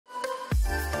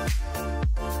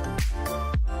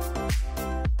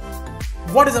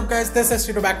What is up guys, this is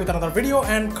Tito back with another video,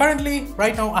 and currently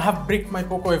right now I have bricked my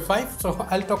POCO F5, so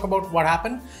I'll talk about what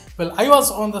happened. Well, I was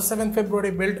on the 7th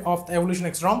February build of the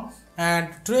EvolutionX ROM, and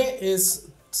today is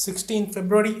 16th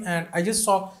February and I just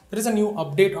saw there is a new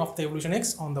update of the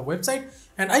EvolutionX on the website,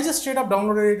 and I just straight up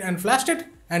downloaded it and flashed it,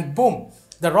 and boom,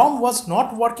 the ROM was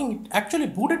not working. It actually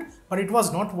booted, but it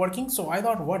was not working. So I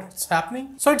thought, what's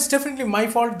happening? So it's definitely my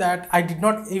fault that I did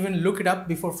not even look it up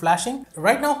before flashing.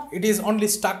 Right now, it is only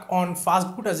stuck on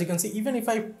fast boot. As you can see, even if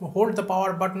I hold the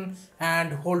power button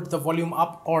and hold the volume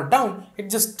up or down,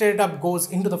 it just straight up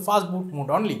goes into the fast boot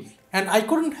mode only. And I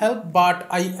couldn't help, but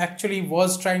I actually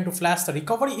was trying to flash the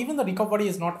recovery. Even the recovery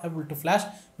is not able to flash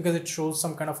because it shows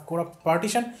some kind of corrupt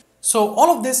partition. So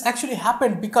all of this actually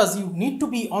happened because you need to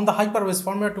be on the HyperOS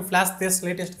firmware to flash this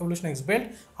latest EvolutionX build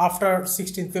after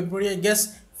 16th February, I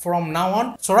guess, from now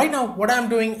on. So right now what I'm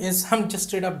doing is I'm just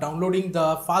straight up downloading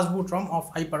the fast boot ROM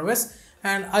of HyperOS,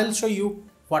 and I'll show you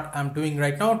what I'm doing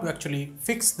right now to actually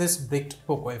fix this bricked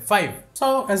POCO F5.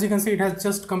 So as you can see, it has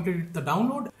just completed the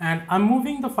download, and I'm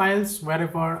moving the files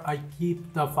wherever I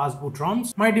keep the fast boot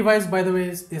ROMs. My device, by the way,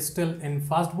 is still in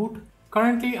fast boot.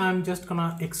 Currently, I'm just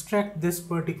gonna extract this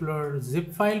particular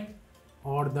zip file,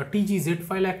 or the TGZ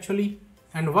file actually.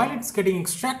 And while it's getting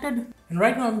extracted, and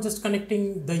right now I'm just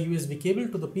connecting the USB cable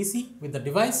to the PC with the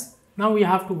device. Now we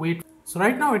have to wait. So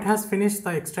right now it has finished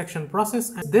the extraction process,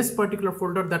 and this particular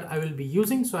folder that I will be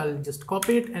using, so I'll just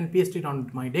copy it and paste it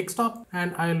on my desktop,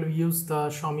 and I'll use the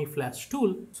Xiaomi Flash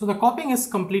tool. So the copying is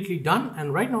completely done,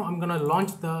 and right now I'm gonna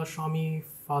launch the Xiaomi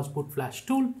Fastboot Flash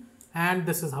tool, and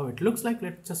this is how it looks like.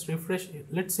 Let's just refresh it.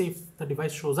 Let's see if the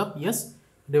device shows up. Yes,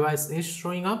 the device is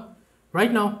showing up.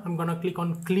 Right now I'm gonna click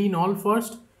on clean all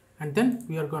first, and then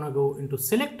we are gonna go into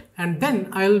select, and then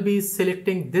I'll be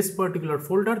selecting this particular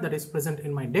folder that is present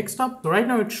in my desktop. So right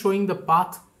now it's showing the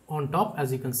path on top,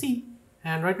 as you can see,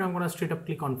 and right now I'm gonna straight up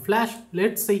click on flash.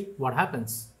 Let's see what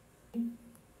happens.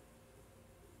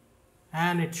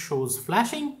 And it shows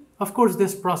flashing. Of course,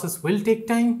 this process will take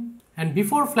time, and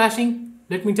before flashing,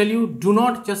 let me tell you, do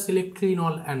not just select clean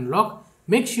all and lock.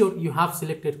 Make sure you have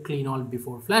selected clean all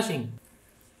before flashing.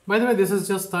 By the way, this is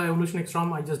just the EvolutionX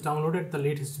ROM. I just downloaded the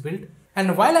latest build.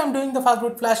 And while I'm doing the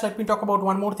fastboot flash, let me talk about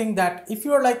one more thing, that if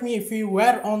you are like me, if you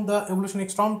were on the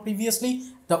EvolutionX ROM previously,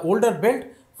 the older build,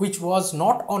 which was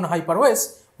not on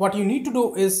HyperOS, what you need to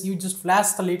do is you just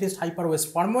flash the latest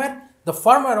HyperOS firmware, the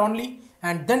firmware only,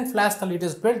 and then flash the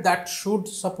latest build. That should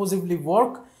supposedly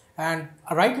work. And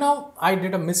right now I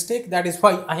did a mistake. That is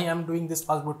why I am doing this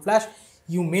fastboot flash.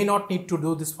 You may not need to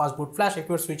do this fastboot flash if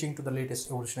you're switching to the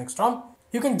latest EvolutionX ROM.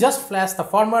 You can just flash the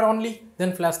firmware only,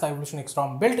 then flash the EvolutionX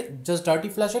ROM build, just dirty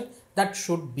flash it. That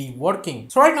should be working.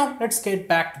 So right now, let's get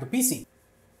back to the PC.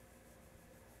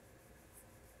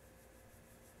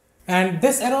 And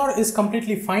this error is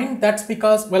completely fine. That's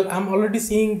because, well, I'm already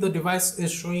seeing the device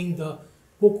is showing the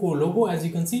POCO logo, as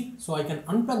you can see. So I can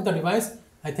unplug the device.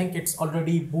 I think it's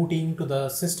already booting to the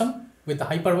system with the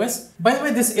HyperOS. By the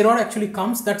way, this error actually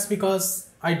comes, that's because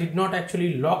I did not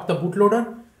actually lock the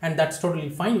bootloader, and that's totally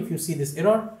fine if you see this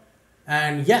error.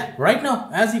 And yeah, right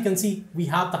now, as you can see, we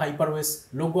have the HyperOS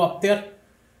logo up there,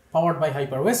 powered by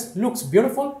HyperOS. Looks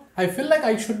beautiful. I feel like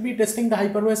I should be testing the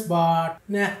HyperOS, but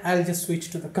nah, I'll just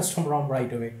switch to the custom ROM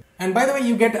right away. And by the way,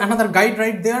 you get another guide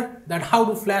right there, that how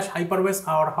to flash HyperOS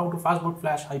or how to fastboot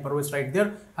flash HyperOS right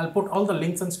there. I'll put all the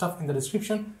links and stuff in the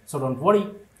description, so don't worry.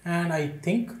 And I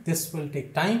think this will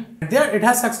take time. There, it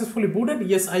has successfully booted.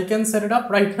 Yes, I can set it up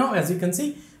right now, as you can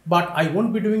see, but I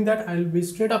won't be doing that. I'll be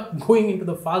straight up going into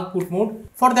the fast boot mode.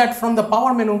 For that, from the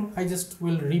power menu, I just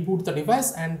will reboot the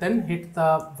device and then hit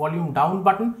the volume down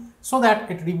button so that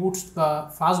it reboots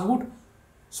the fast boot,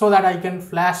 so that I can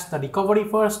flash the recovery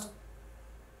first,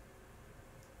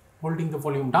 holding the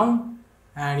volume down.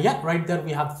 And yeah, right there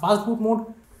we have the fast boot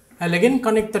mode. I'll again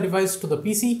connect the device to the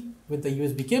PC with the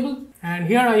USB cable, and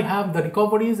here I have the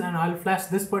recoveries, and I'll flash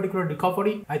this particular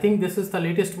recovery. I think this is the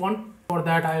latest one. For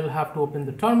that, I'll have to open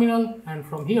the terminal, and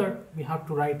from here we have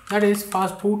to write, that is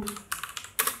fastboot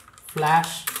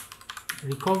flash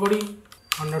recovery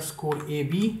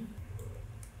 _AB.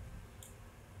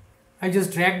 I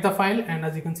just dragged the file, and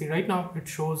as you can see right now, it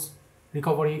shows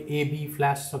recovery AB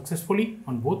flashed successfully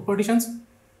on both partitions.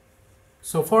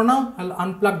 So for now, I'll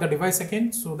unplug the device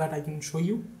again so that I can show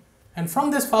you. And from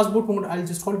this fast boot mode, I'll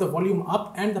just hold the volume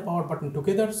up and the power button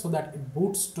together so that it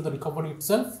boots to the recovery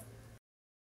itself.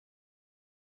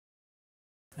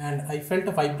 And I felt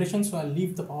a vibration, so I'll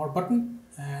leave the power button.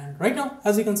 And right now,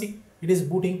 as you can see, it is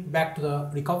booting back to the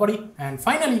recovery. And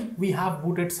finally, we have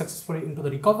booted successfully into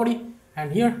the recovery.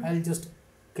 And here, I'll just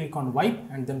click on wipe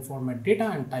and then format data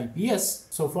and type yes.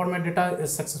 So format data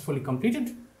is successfully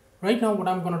completed. Right now what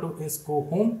I'm going to do is go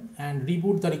home and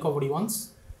reboot the recovery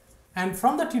once. And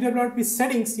from the TWRP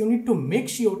settings, you need to make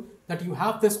sure that you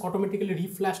have this automatically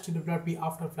reflash TWRP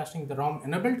after flashing the ROM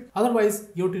enabled. Otherwise,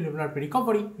 your TWRP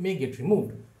recovery may get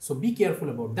removed. So be careful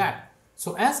about that.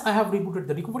 So as I have rebooted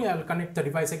the recovery, I will connect the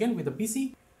device again with the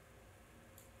PC.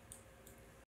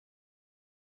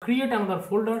 Create another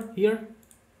folder here.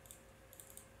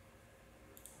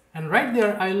 And right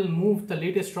there, I will move the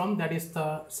latest ROM, that is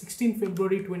the 16th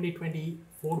February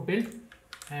 2024 build.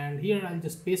 And here I'll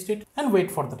just paste it and wait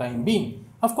for the time being.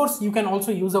 Of course, you can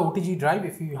also use a OTG drive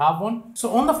if you have one.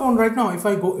 So on the phone right now, if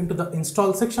I go into the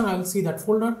install section, I'll see that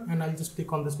folder and I'll just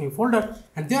click on this new folder.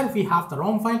 And there we have the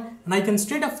ROM file and I can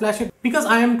straight up flash it because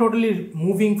I am totally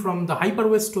moving from the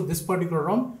HyperOS to this particular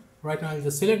ROM. Right now I'll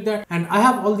just select that and I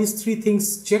have all these three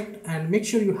things checked, and make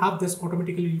sure you have this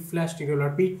automatically reflash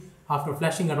TWRP after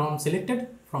flashing a ROM selected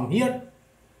from here.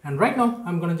 And right now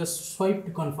I'm going to just swipe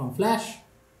to confirm flash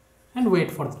and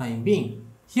wait for the time being.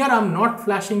 Here I'm not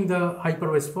flashing the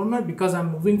HyperOS firmware because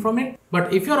I'm moving from it.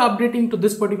 But if you're updating to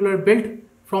this particular build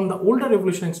from the older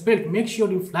EvolutionX build, make sure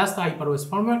you flash the HyperOS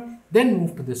firmware, then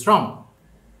move to this ROM.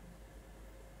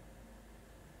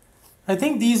 I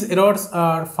think these errors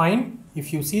are fine.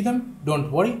 If you see them,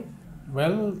 don't worry.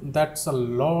 Well, that's a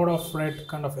lot of red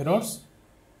kind of errors.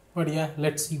 But yeah,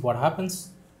 let's see what happens.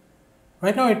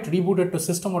 Right now it rebooted to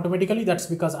system automatically. That's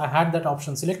because I had that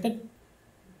option selected.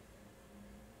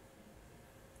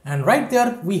 And right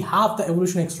there we have the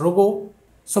EvolutionX logo.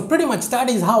 So pretty much that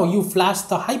is how you flash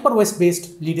the HyperOS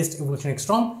based latest EvolutionX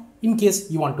ROM in case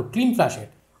you want to clean flash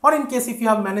it. Or in case if you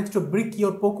have managed to brick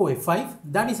your POCO F5,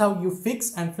 that is how you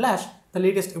fix and flash the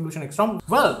latest EvolutionX ROM.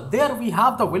 Well, there we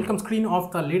have the welcome screen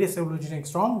of the latest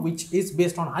EvolutionX ROM, which is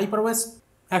based on HyperOS.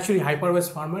 Actually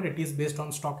HyperOS firmware, it is based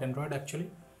on stock Android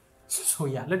actually. So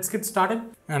yeah, let's get started.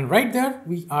 And right there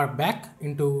we are back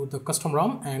into the custom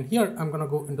ROM, and here I'm gonna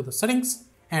go into the settings.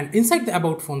 And inside the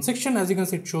about phone section, as you can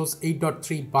see, it shows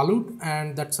 8.3 Balut,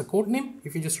 and that's a code name.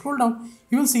 If you just scroll down,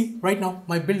 you will see right now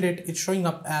my build date is showing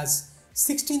up as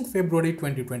 16th February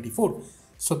 2024.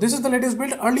 So this is the latest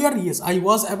build. Earlier, yes, I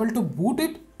was able to boot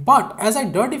it, but as I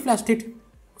dirty flashed it,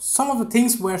 some of the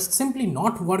things were simply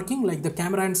not working, like the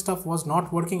camera and stuff was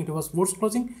not working. It was force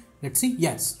closing. Let's see.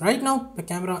 Yes, right now the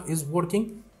camera is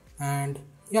working, and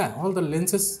yeah, all the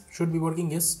lenses should be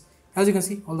working. Yes. As you can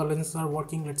see, all the lenses are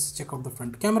working. Let's check out the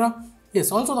front camera. Yes,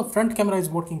 also the front camera is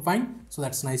working fine. So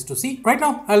that's nice to see. Right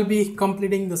now, I'll be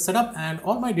completing the setup and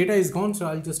all my data is gone. So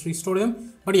I'll just restore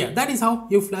them. But yeah, that is how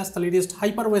you flash the latest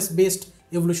HyperOS based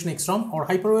EvolutionX ROM or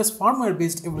HyperOS firmware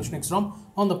based EvolutionX ROM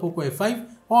on the POCO F5.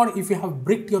 Or if you have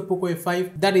bricked your POCO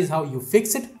F5, that is how you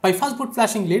fix it by fast boot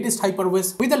flashing latest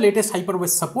HyperOS with the latest HyperOS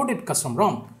supported custom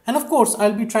ROM. And of course,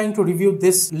 I'll be trying to review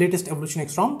this latest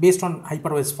EvolutionX ROM based on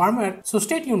HyperOS firmware. So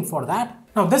stay tuned for that.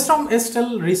 Now this ROM is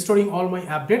still restoring all my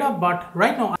app data, but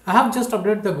right now I have just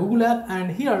updated the Google app,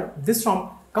 and here this ROM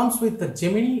comes with the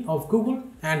Gemini of Google.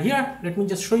 And here, let me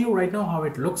just show you right now how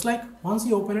it looks like. Once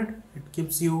you open it, it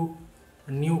gives you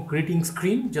a new greeting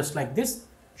screen just like this.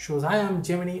 Shows I am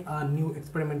Gemini, a new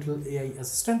experimental AI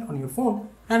assistant on your phone,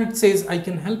 and it says I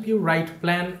can help you write,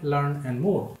 plan, learn and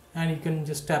more. And you can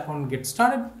just tap on get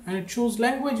started, and it shows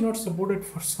language not supported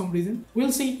for some reason.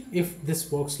 We'll see if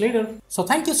this works later. So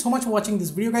thank you so much for watching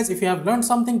this video, guys. If you have learned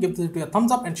something, give this video a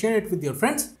thumbs up and share it with your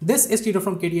friends. This is Tito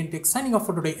from KTNTECH signing off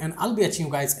for today, and I'll be catching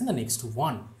you guys in the next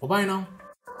one. Bye bye now.